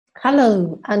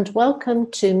Hello and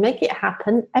welcome to Make It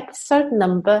Happen, episode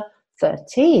number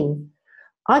 13.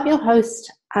 I'm your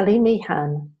host, Ali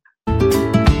Meehan.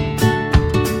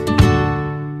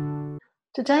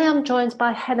 Today I'm joined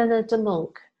by Helena de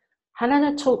Munck.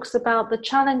 Helena talks about the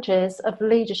challenges of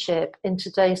leadership in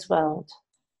today's world.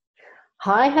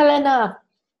 Hi, Helena.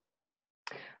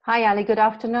 Hi, Ali. Good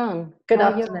afternoon. Good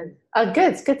afternoon.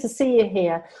 Good. It's good to see you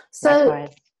here. So,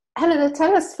 Likewise. Helena,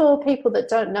 tell us, for people that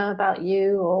don't know about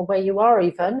you or where you are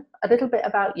even, a little bit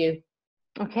about you.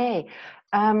 Okay.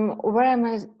 Where am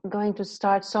I going to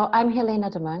start? So I'm Helena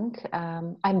de Munck.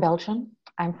 I'm Belgian.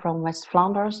 I'm from West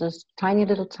Flanders, this tiny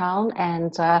little town.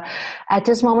 And at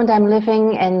this moment, I'm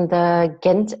living in the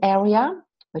Ghent area,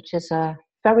 which is a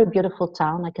very beautiful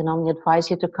town. I can only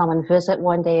advise you to come and visit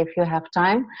one day if you have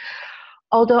time.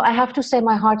 Although I have to say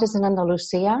my heart is in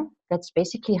Andalusia. That's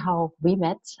basically how we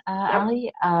met,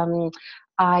 Ali.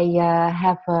 I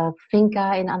have a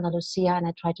finca in Andalusia and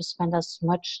I try to spend as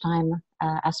much time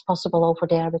as possible over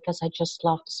there because I just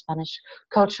love the Spanish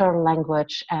culture,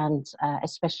 language, and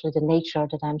especially the nature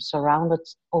that I'm surrounded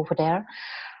over there.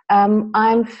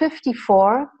 I'm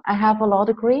 54. I have a law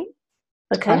degree.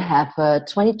 Okay. I have a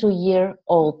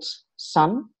 22-year-old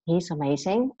son. He's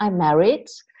amazing. I'm married.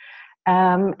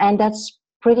 And that's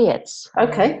pretty it.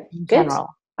 Okay, in good.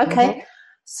 general. Okay. Mm-hmm.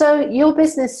 So your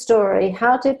business story,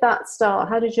 how did that start?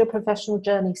 How did your professional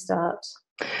journey start?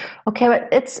 Okay,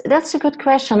 that's a good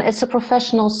question. It's a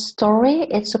professional story.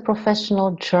 It's a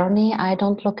professional journey. I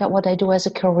don't look at what I do as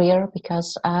a career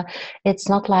because it's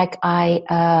not like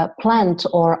I planned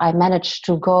or I managed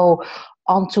to go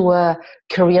onto a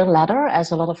career ladder,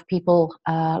 as a lot of people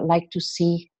like to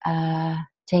see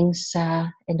things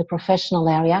in the professional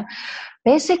area.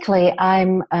 Basically,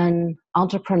 I'm an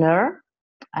entrepreneur.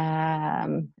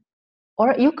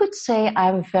 Or you could say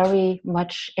I'm very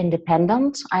much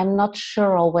independent. I'm not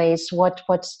sure always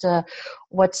what's the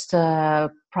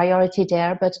priority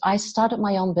there, but I started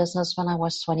my own business when I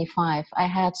was 25. I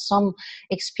had some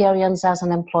experience as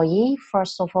an employee,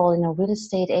 first of all in a real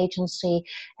estate agency,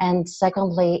 and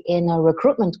secondly in a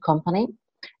recruitment company.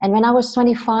 And when I was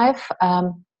 25,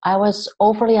 I was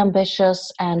overly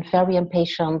ambitious and very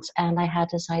impatient, and I had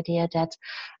this idea that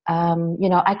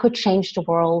I could change the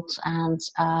world, and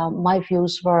my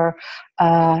views were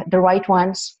the right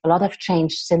ones. A lot have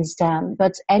changed since then.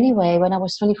 But anyway, when I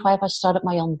was 25, I started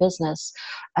my own business,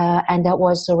 and that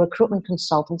was a recruitment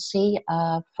consultancy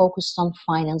focused on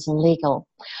finance and legal.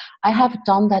 I have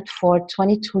done that for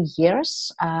 22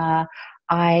 years.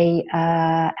 I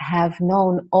have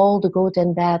known all the good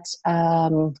and bad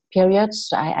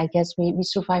periods. I guess we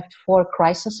survived 4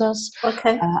 crises.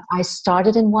 Okay. I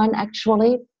started in one,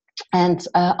 actually. And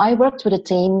I worked with a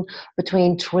team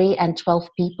between 3 and 12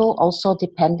 people, also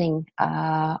depending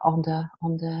on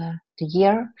the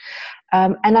year.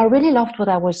 And I really loved what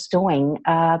I was doing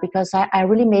because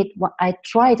I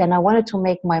tried and I wanted to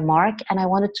make my mark, and I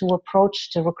wanted to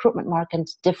approach the recruitment market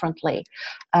differently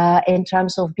in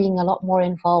terms of being a lot more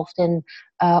involved in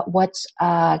what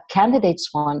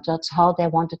candidates wanted, how they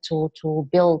wanted to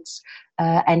build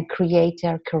and create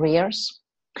their careers.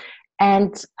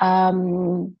 And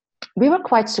we were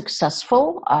quite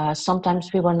successful.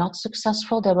 Sometimes we were not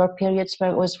successful. There were periods where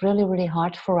it was really, really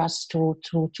hard for us to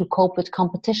cope with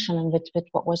competition and with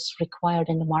what was required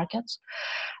in the market.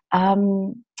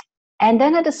 And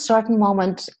then at a certain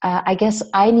moment, I guess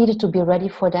I needed to be ready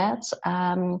for that.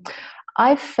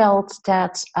 I felt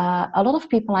that a lot of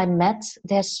people I met,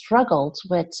 they struggled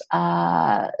with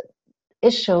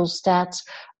issues that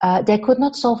they could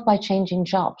not solve by changing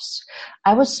jobs.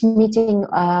 I was meeting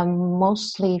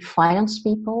mostly finance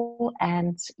people,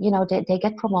 and they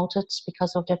get promoted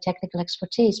because of their technical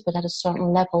expertise, but at a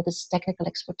certain level this technical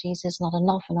expertise is not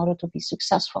enough in order to be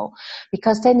successful,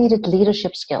 because they needed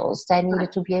leadership skills, they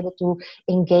needed to be able to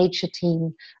engage a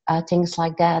team, things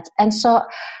like that. And so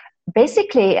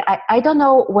basically, I don't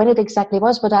know when it exactly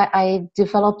was, but I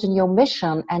developed a new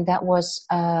mission, and that was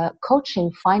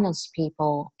coaching finance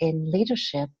people in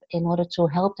leadership in order to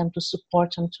help them, to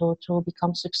support them to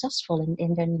become successful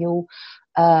in their new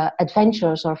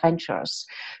adventures or ventures.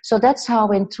 So that's how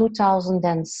in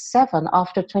 2007,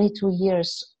 after 22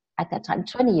 years, at that time,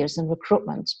 20 years in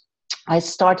recruitment, I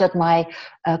started my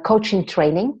coaching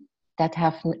training that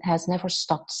has never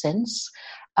stopped since.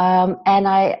 And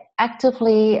I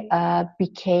actively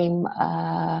became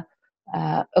a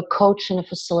coach and a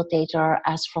facilitator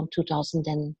as from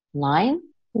 2009.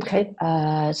 Okay.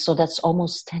 So that's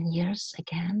almost 10 years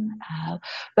again.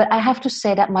 But I have to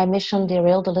say that my mission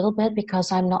derailed a little bit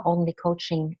because I'm not only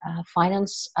coaching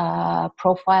finance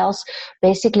profiles.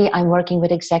 Basically, I'm working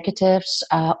with executives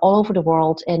all over the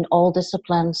world in all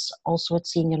disciplines, also with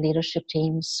senior leadership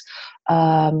teams,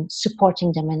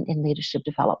 supporting them in leadership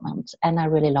development. And I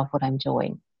really love what I'm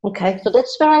doing. Okay. So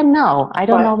that's where I'm now. I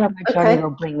don't Right. know where my journey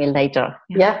will bring me later.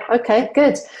 Yeah. Okay,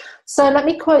 good. So let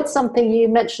me quote something you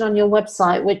mentioned on your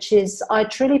website, which is, I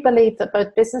truly believe that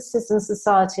both businesses and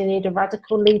society need a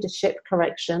radical leadership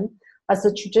correction as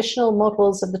the traditional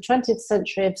models of the 20th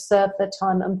century have served their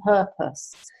time and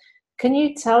purpose. Can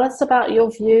you tell us about your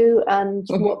view and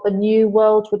what the new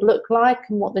world would look like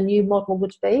and what the new model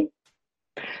would be?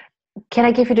 Can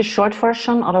I give you the short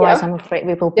version? Otherwise, I'm afraid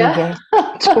we will be here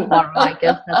tomorrow. I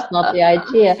guess that's not the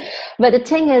idea. But the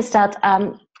thing is that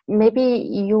maybe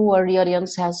you or the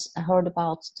audience has heard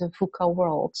about the VUCA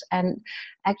world. And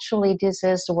actually, this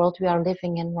is the world we are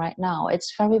living in right now.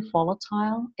 It's very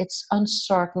volatile, it's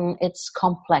uncertain, it's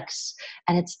complex,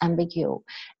 and it's ambiguous.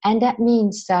 And that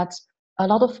means that a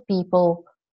lot of people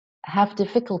have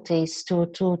difficulties to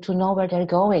know where they're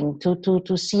going,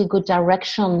 to see a good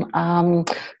direction,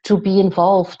 to be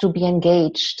involved, to be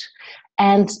engaged.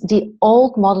 And the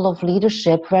old model of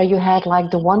leadership, where you had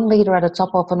like the one leader at the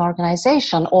top of an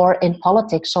organization or in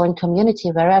politics or in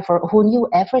community, wherever, who knew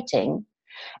everything,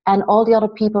 and all the other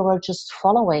people were just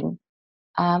following.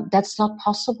 That's not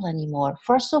possible anymore.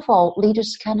 First of all,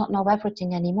 leaders cannot know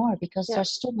everything anymore because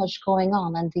there's too much going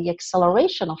on and the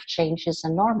acceleration of change is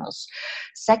enormous.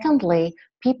 Secondly,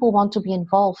 people want to be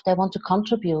involved, they want to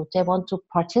contribute, they want to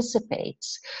participate.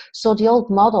 So the old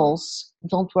models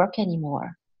don't work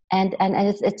anymore. And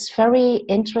it's very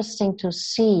interesting to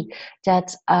see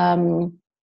that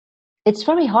it's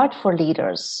very hard for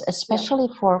leaders, especially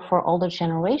for older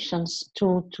generations,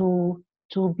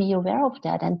 to be aware of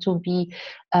that and to be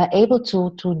able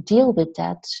to deal with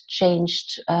that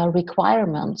changed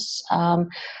requirements,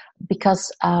 because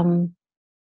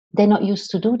they're not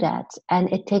used to do that.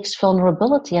 And it takes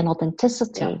vulnerability and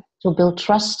authenticity to build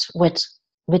trust with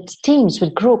teams,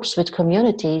 with groups, with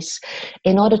communities,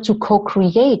 in order to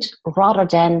co-create rather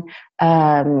than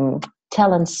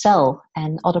tell and sell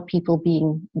and other people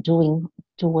do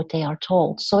what they are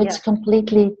told. So it's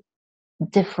completely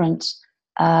different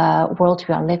world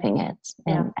we are living in.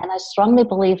 And I strongly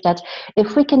believe that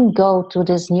if we can go to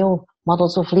these new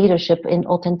models of leadership in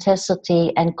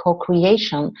authenticity and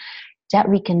co-creation, that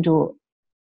we can do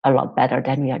a lot better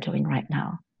than we are doing right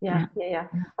now. Yeah.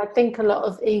 I think a lot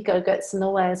of ego gets in the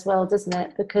way as well, doesn't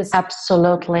it? Because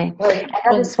absolutely. And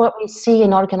that is what we see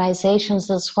in organizations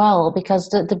as well, because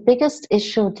the biggest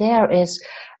issue there is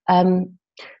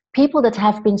people that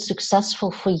have been successful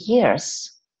for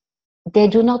years, they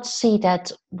do not see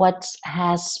that what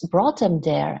has brought them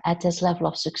there at this level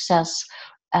of success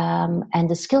and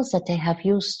the skills that they have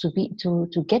used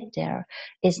to get there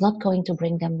is not going to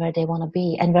bring them where they want to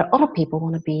be and where other people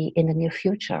want to be in the near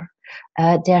future.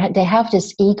 They have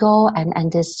this ego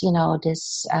and this,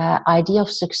 this idea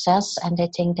of success, and they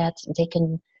think that they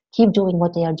can keep doing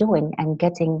what they are doing and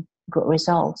getting good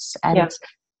results. And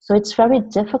so it's very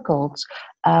difficult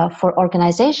for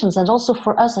organizations and also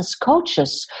for us as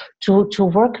coaches to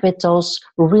work with those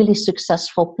really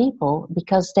successful people,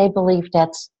 because they believe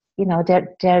that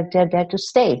they're there to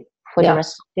stay for the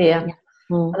rest. And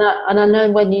I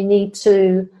know when you need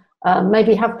to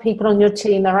maybe have people on your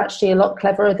team that are actually a lot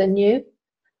cleverer than you.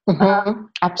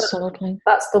 Absolutely.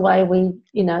 That's the way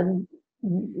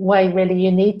way really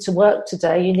you need to work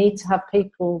today. You need to have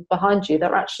people behind you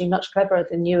that are actually much cleverer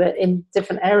than you in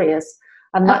different areas.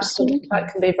 And that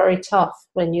can be very tough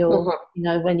when you're,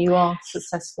 when you are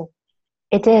successful.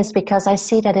 It is, because I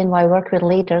see that in my work with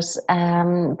leaders,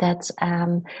 that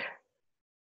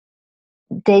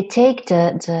they take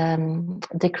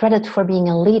the credit for being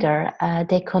a leader.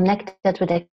 They connect that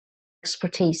with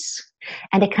expertise,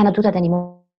 and they cannot do that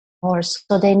anymore.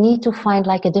 So they need to find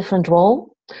like a different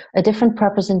role, a different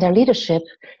purpose in their leadership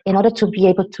in order to be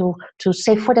able to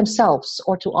say for themselves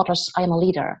or to others, I am a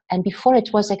leader. And before it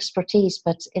was expertise,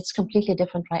 but it's completely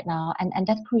different right now. And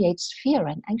that creates fear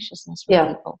and anxiousness for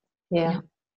people.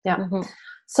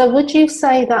 So would you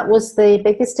say that was the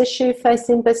biggest issue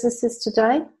facing businesses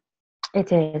today?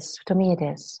 It is. To me, it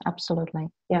is. Absolutely.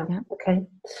 Yeah. Okay.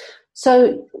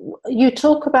 So you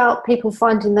talk about people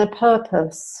finding their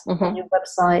purpose on your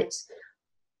website.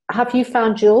 Have you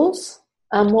found yours?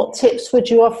 And what tips would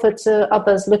you offer to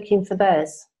others looking for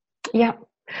theirs? Yeah.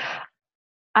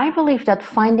 I believe that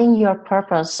finding your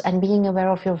purpose and being aware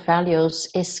of your values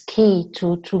is key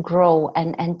to grow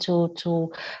and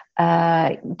to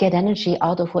get energy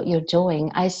out of what you're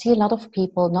doing. I see a lot of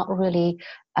people not really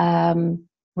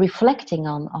reflecting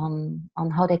on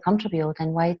how they contribute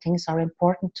and why things are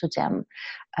important to them.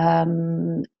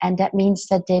 And that means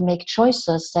that they make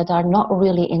choices that are not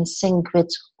really in sync with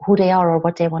who they are or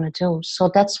what they want to do. So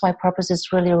that's why purpose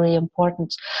is really, really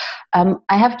important.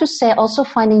 I have to say also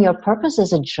finding your purpose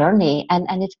is a journey, and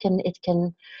it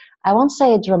can, I won't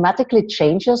say it dramatically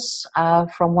changes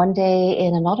from one day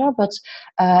in another, but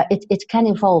it can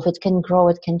evolve, it can grow,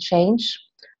 it can change.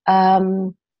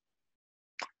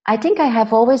 I think I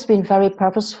have always been very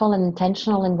purposeful and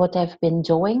intentional in what I've been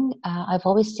doing. I've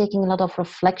always taken a lot of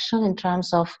reflection in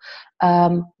terms of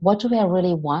what do I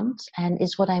really want, and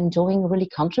is what I'm doing really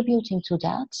contributing to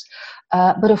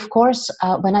that? But of course,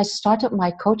 when I started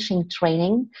my coaching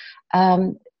training,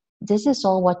 this is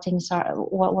all what things are,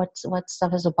 what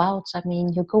stuff is about. I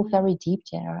mean, you go very deep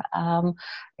there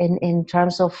in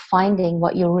terms of finding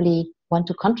what you really want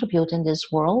to contribute in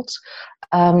this world.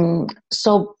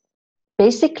 So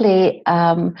basically,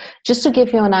 just to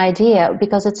give you an idea,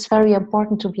 because it's very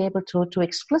important to be able to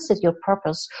explicit your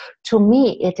purpose, to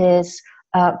me it is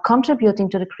contributing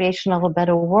to the creation of a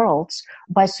better world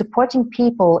by supporting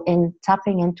people in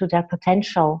tapping into their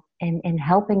potential, in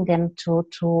helping them to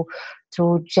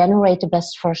generate the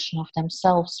best version of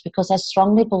themselves. Because I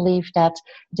strongly believe that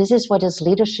this is what is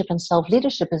leadership and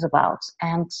self-leadership is about,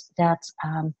 and that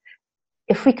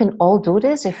if we can all do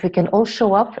this, if we can all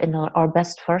show up in our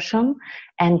best version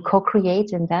and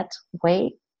co-create in that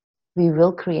way, we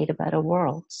will create a better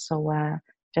world. So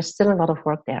there's still a lot of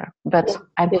work there, but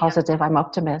I'm positive, I'm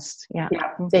optimist. Yeah.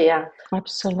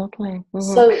 Absolutely. Mm-hmm.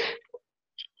 So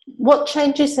what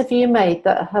changes have you made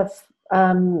that have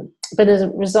been as a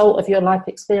result of your life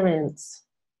experience?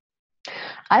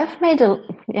 I've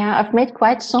made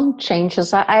quite some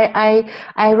changes.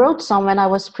 I wrote some when I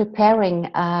was preparing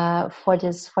for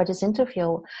this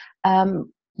interview.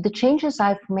 The changes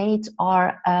I've made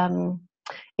are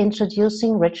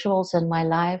introducing rituals in my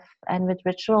life, and with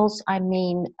rituals I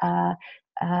mean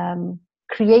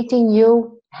creating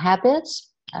new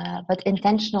habits, but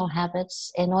intentional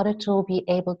habits, in order to be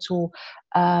able to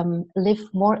live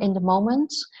more in the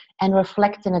moment and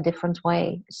reflect in a different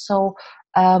way. So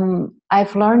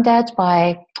I've learned that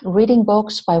by reading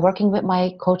books, by working with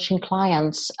my coaching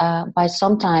clients, by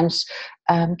sometimes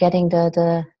getting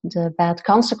the bad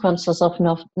consequences of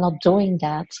not doing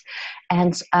that.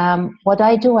 And what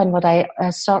I do, and what I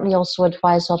certainly also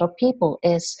advise other people,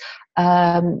 is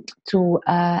to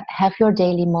have your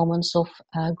daily moments of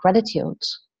gratitude,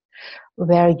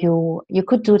 where you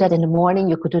could do that in the morning,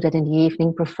 you could do that in the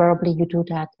evening. Preferably you do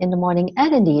that in the morning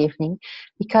and in the evening,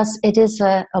 because it is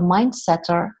a mind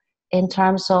setter in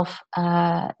terms of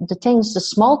the things, the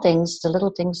small things, the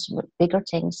little things, bigger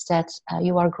things that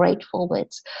you are grateful with.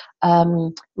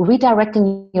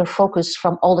 Redirecting your focus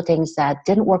from all the things that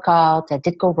didn't work out, that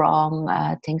did go wrong,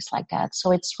 things like that.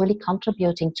 So it's really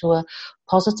contributing to a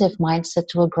positive mindset,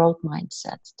 to a growth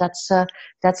mindset. That's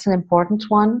an important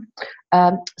one.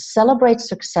 Celebrate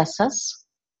successes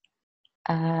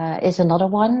is another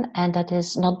one, and that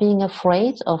is not being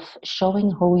afraid of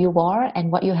showing who you are and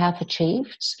what you have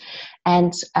achieved,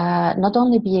 and not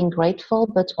only being grateful,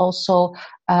 but also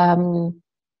not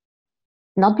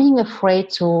being afraid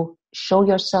to show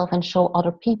yourself and show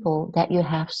other people that you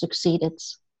have succeeded,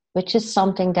 which is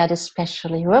something that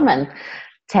especially women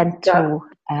tend to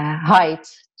hide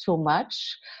too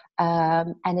much.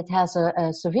 And it has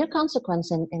a severe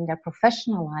consequence in their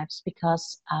professional lives,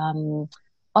 because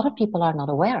other people are not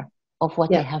aware of what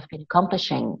they have been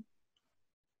accomplishing.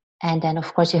 And then,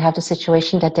 of course, you have the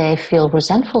situation that they feel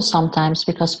resentful sometimes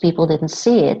because people didn't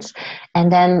see it. And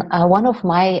then one of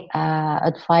my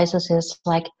advices is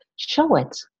like, show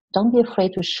it. Don't be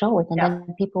afraid to show it. And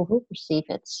then people will perceive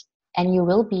it. And you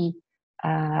will be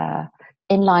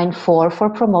in line for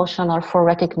promotion or for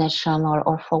recognition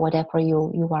or for whatever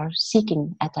you are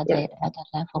seeking at that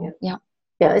level.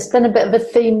 Yeah, it's been a bit of a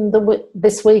theme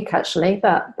this week, actually,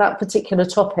 that particular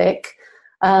topic,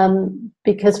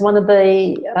 because one of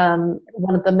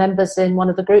the members in one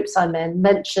of the groups I'm in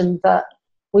mentioned that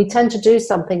we tend to do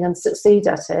something and succeed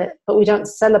at it, but we don't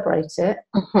celebrate it.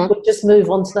 Mm-hmm. We just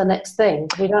move on to the next thing.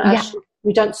 We don't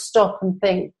we don't stop and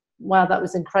think, wow, that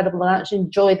was incredible, and actually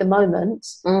enjoy the moment.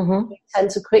 Mm-hmm. We tend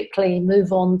to quickly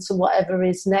move on to whatever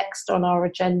is next on our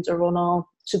agenda, on our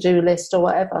to-do list or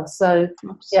whatever. So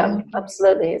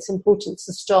absolutely, it's important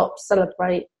to stop,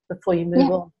 celebrate before you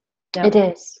move on. It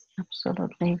is,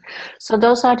 absolutely. So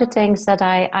those are the things that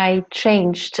I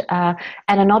changed. And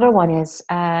another one is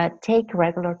take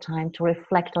regular time to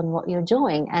reflect on what you're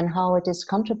doing and how it is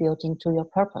contributing to your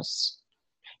purpose.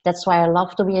 That's why I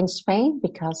love to be in Spain,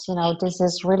 because, this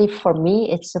is really, for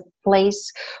me, it's a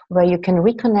place where you can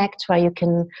reconnect, where you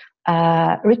can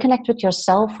reconnect with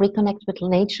yourself, reconnect with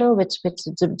nature, with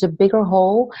the bigger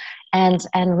whole, and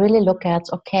really look at,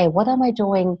 okay, what am I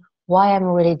doing? Why am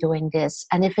I really doing this?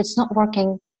 And if it's not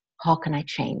working, how can I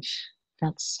change?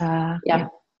 That's Yeah.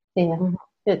 Mhm.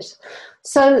 Good.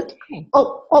 So Okay.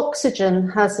 Oxygen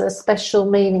has a special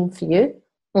meaning for you.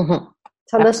 Mm-hmm.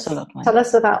 Tell Absolutely.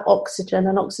 us about Oxygen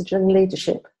and Oxygen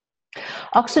leadership.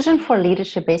 Oxygen for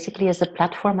Leadership basically is a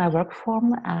platform I work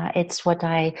from. It's what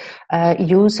I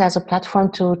use as a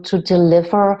platform to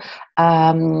deliver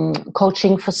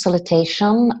coaching,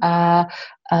 facilitation,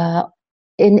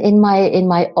 in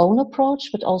my own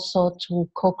approach, but also to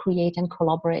co-create and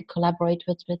collaborate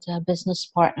with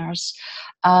business partners.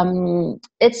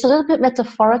 It's a little bit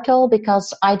metaphorical,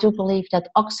 because I do believe that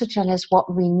oxygen is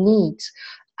what we need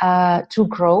to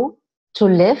grow, to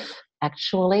live,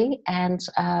 actually, and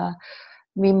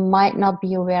we might not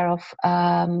be aware of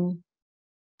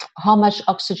how much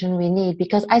oxygen we need,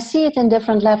 because I see it in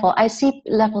different levels. I see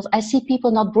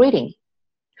people not breathing,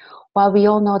 while we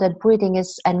all know that breathing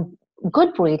is, and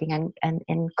good breathing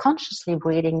and consciously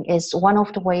breathing is one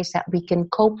of the ways that we can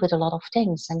cope with a lot of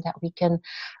things, and that we can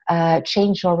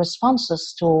change our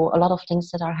responses to a lot of things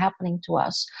that are happening to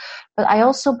us. But I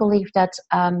also believe that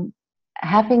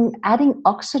adding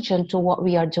oxygen to what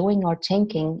we are doing or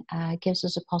thinking gives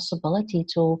us a possibility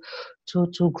to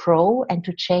grow and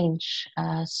to change.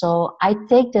 So I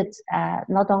take that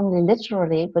not only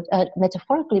literally, but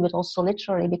metaphorically, but also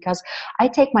literally, because I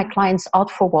take my clients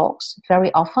out for walks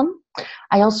very often.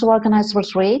 I also organize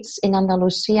retreats in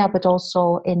Andalusia, but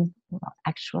also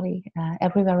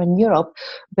everywhere in Europe,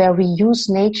 where we use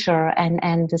nature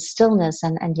and the stillness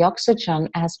and the oxygen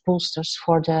as boosters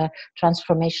for the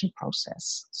transformation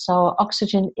process. So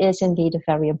oxygen is indeed a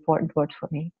very important word for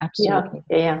me. Absolutely.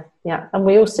 Yeah. And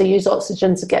we also use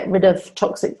oxygen to get rid of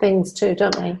toxic things too,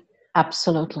 don't we?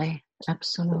 Absolutely. Yeah.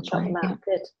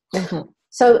 Good. Mm-hmm.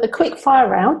 So a quick fire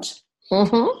round.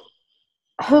 Mm-hmm.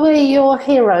 Who are your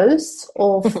heroes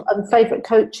or favorite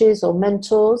coaches or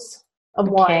mentors, and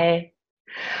why? Okay.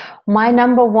 My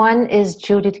number one is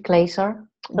Judith Glaser.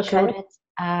 Okay. Judith,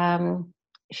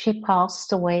 she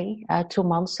passed away 2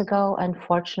 months ago,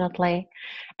 unfortunately.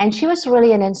 And she was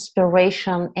really an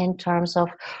inspiration in terms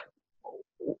of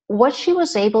what she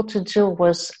was able to do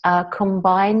was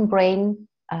combine brain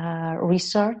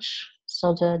research,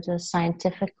 so the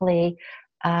scientifically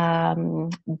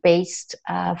based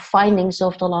findings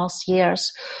of the last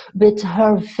years, with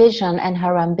her vision and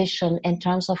her ambition in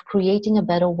terms of creating a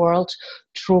better world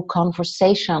through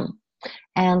conversation.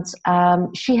 And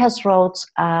she has wrote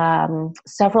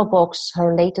several books.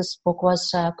 Her latest book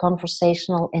was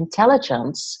Conversational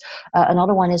Intelligence.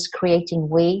 Another one is Creating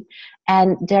We.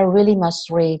 And they're really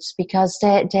must reads, because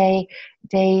they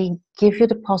give you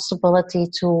the possibility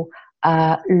to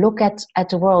look at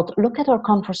the world, look at our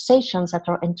conversations, at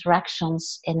our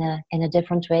interactions in a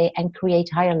different way, and create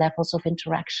higher levels of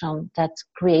interaction that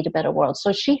create a better world.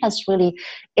 So she has really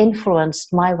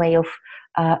influenced my way of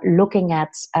looking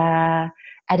at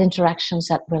interactions,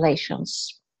 at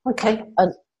relations. Okay.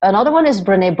 Another one is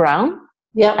Brené Brown.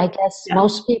 Yeah. I guess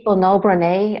most people know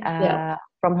Brené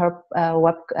from her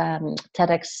web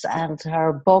TEDx and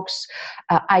her books.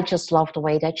 I just love the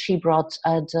way that she brought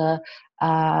the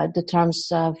terms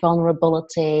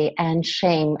vulnerability and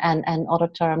shame and other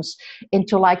terms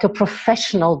into like a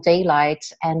professional daylight,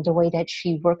 and the way that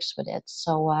she works with it.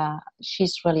 So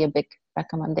she's really a big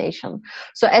recommendation.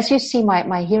 So as you see,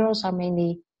 my heroes are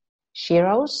mainly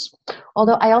sheroes,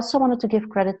 although I also wanted to give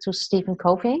credit to Stephen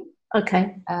Covey.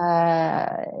 Okay.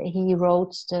 He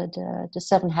wrote the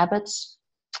 7 Habits,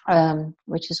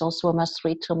 which is also a must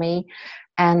read to me.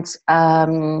 And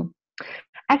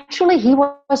actually, he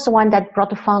was the one that brought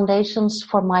the foundations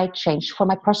for my change, for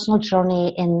my personal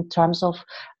journey in terms of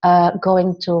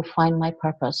going to find my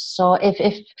purpose. So if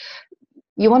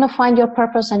you want to find your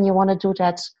purpose and you want to do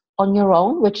that on your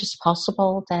own, which is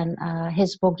possible, then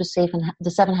his book, The 7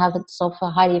 Habits of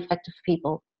Highly Effective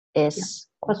People, is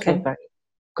also a very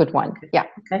good one. Yeah.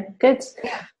 Okay, good.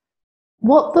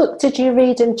 What book did you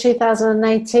read in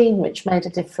 2018 which made a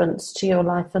difference to your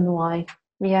life, and why?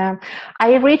 Yeah,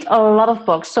 I read a lot of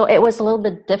books, so it was a little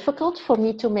bit difficult for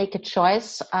me to make a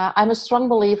choice. I'm a strong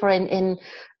believer in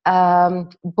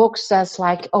books as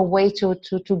like a way to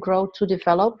grow, to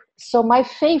develop. So my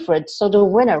favorite, so the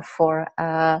winner for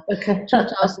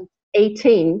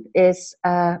 2018 is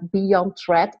Beyond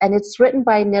Threat, and it's written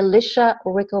by Melissa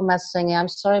Rickel-Messing. I'm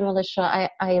sorry, Melissa,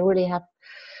 I really have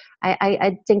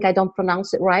I think I don't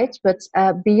pronounce it right, but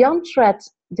Beyond Threat,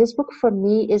 this book for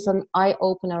me is an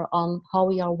eye-opener on how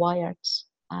we are wired,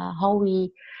 how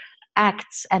we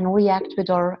act and react with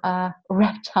our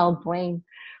reptile brain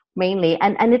mainly.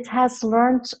 And it has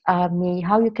learned me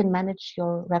how you can manage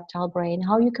your reptile brain,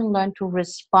 how you can learn to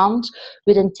respond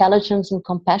with intelligence and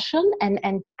compassion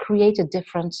and create a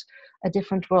different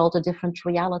world, a different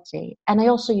reality. And I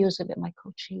also use it with my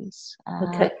coachees.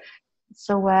 Okay.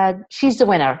 So she's the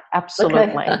winner, absolutely.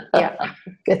 Okay. Yeah.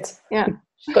 Good. Yeah.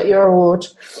 Got your award.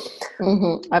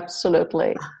 Mm-hmm.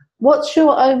 Absolutely. What's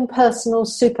your own personal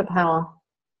superpower?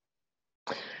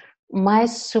 My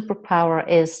superpower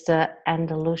is the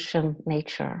Andalusian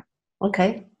nature.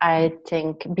 Okay. I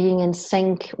think being in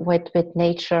sync with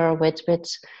nature, with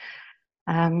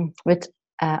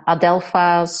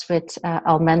adelphas, with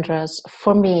almendras,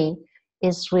 for me,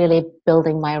 is really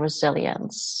building my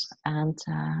resilience. And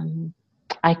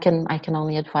I can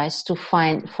only advise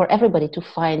for everybody to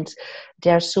find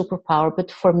their superpower. But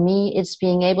for me, it's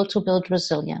being able to build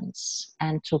resilience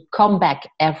and to come back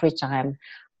every time,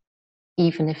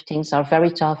 even if things are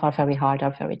very tough, are very hard,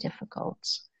 are very difficult.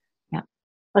 Yeah.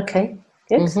 Okay,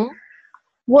 good. Mm-hmm.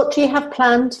 What do you have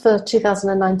planned for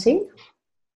 2019?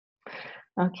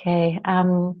 Okay.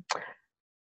 How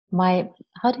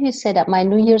do you say that? My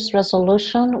New Year's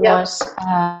resolution was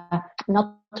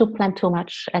not to plan too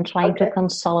much and trying to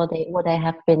consolidate what I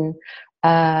have been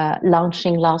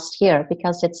launching last year,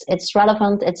 because it's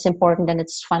relevant, it's important, and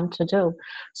it's fun to do.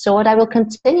 So what I will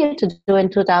continue to do in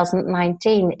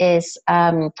 2019 is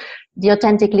the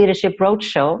Authentic Leadership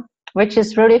Roadshow, which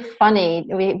is really funny.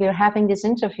 We're having this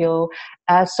interview.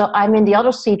 So I'm in the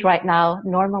other seat right now.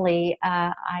 Normally,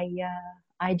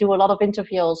 I do a lot of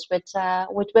interviews with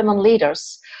women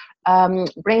leaders,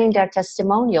 bringing their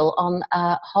testimonial on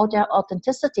how their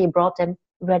authenticity brought them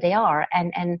where they are,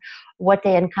 and what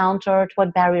they encountered,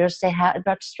 what barriers they had,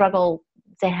 what struggle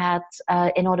they had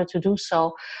in order to do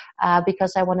so.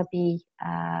 Because I want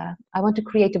to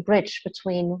create a bridge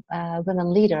between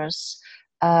women leaders.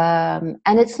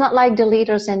 And it's not like the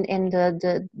leaders in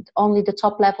the only the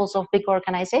top levels of big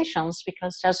organizations,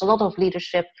 because there's a lot of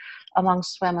leadership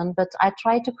amongst women, but I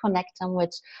try to connect them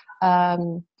with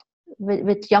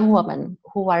young women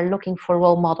who are looking for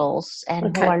role models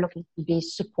and who are looking to be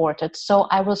supported. So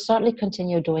I will certainly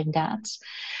continue doing that.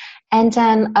 And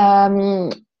then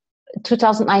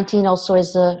 2019 also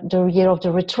is the year of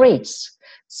the retreats.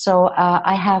 So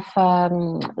I have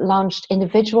launched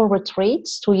individual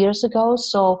retreats 2 years ago.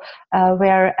 So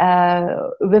where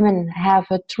women have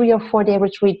a 3 or 4 day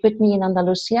retreat with me in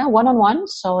Andalusia, one-on-one.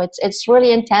 So it's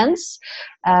really intense,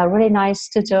 really nice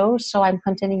to do. So I'm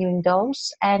continuing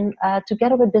those. And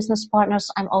together with business partners,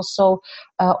 I'm also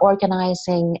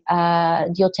organizing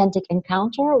the Authentic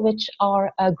Encounter, which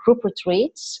are group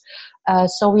retreats.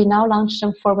 So we now launch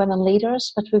them for women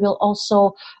leaders, but we will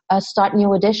also start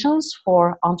new editions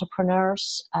for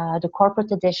entrepreneurs, the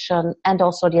corporate edition, and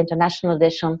also the international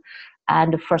edition.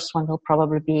 And the first one will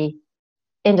probably be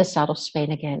in the south of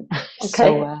Spain again.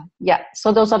 Okay.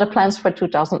 So those are the plans for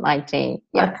 2019.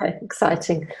 Yeah. Okay,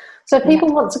 exciting. So if people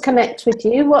want to connect with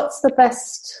you, what's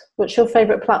your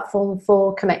favorite platform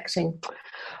for connecting?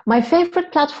 My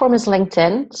favorite platform is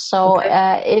LinkedIn. So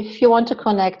if you want to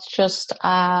connect, just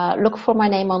look for my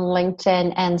name on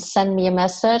LinkedIn and send me a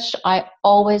message. I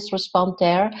always respond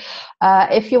there.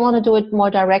 If you want to do it more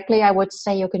directly, I would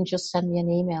say you can just send me an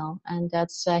email. And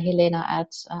that's Helena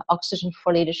at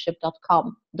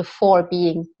oxygenforleadership.com. The 4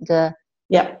 being the...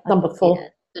 number 4.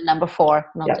 The number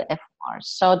 4, not the FR.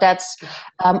 So that's,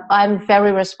 I'm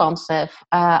very responsive.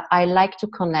 I like to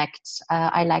connect.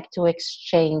 I like to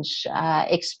exchange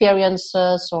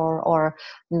experiences or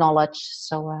knowledge.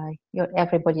 So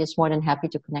everybody is more than happy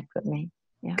to connect with me.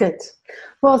 Yeah. Good.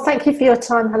 Well, thank you for your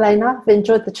time, Helena. I've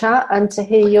enjoyed the chat and to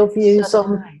hear your views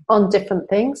on different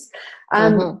things.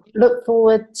 And look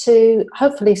forward to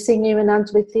hopefully seeing you in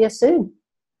Andalusia soon.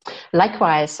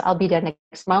 Likewise, I'll be there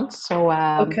next month. So,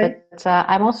 but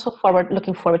I'm also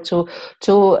looking forward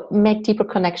to make deeper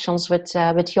connections with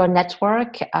your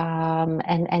network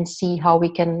and see how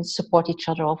we can support each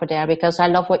other over there. Because I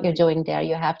love what you're doing there.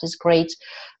 You have this great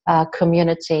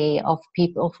community of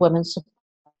people, of women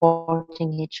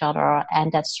supporting each other,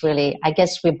 and that's really, I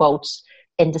guess, we're both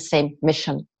in the same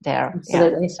mission there.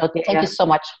 Absolutely. Yeah. So thank you so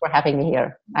much for having me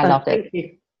here. I loved it. Thank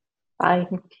you. Bye.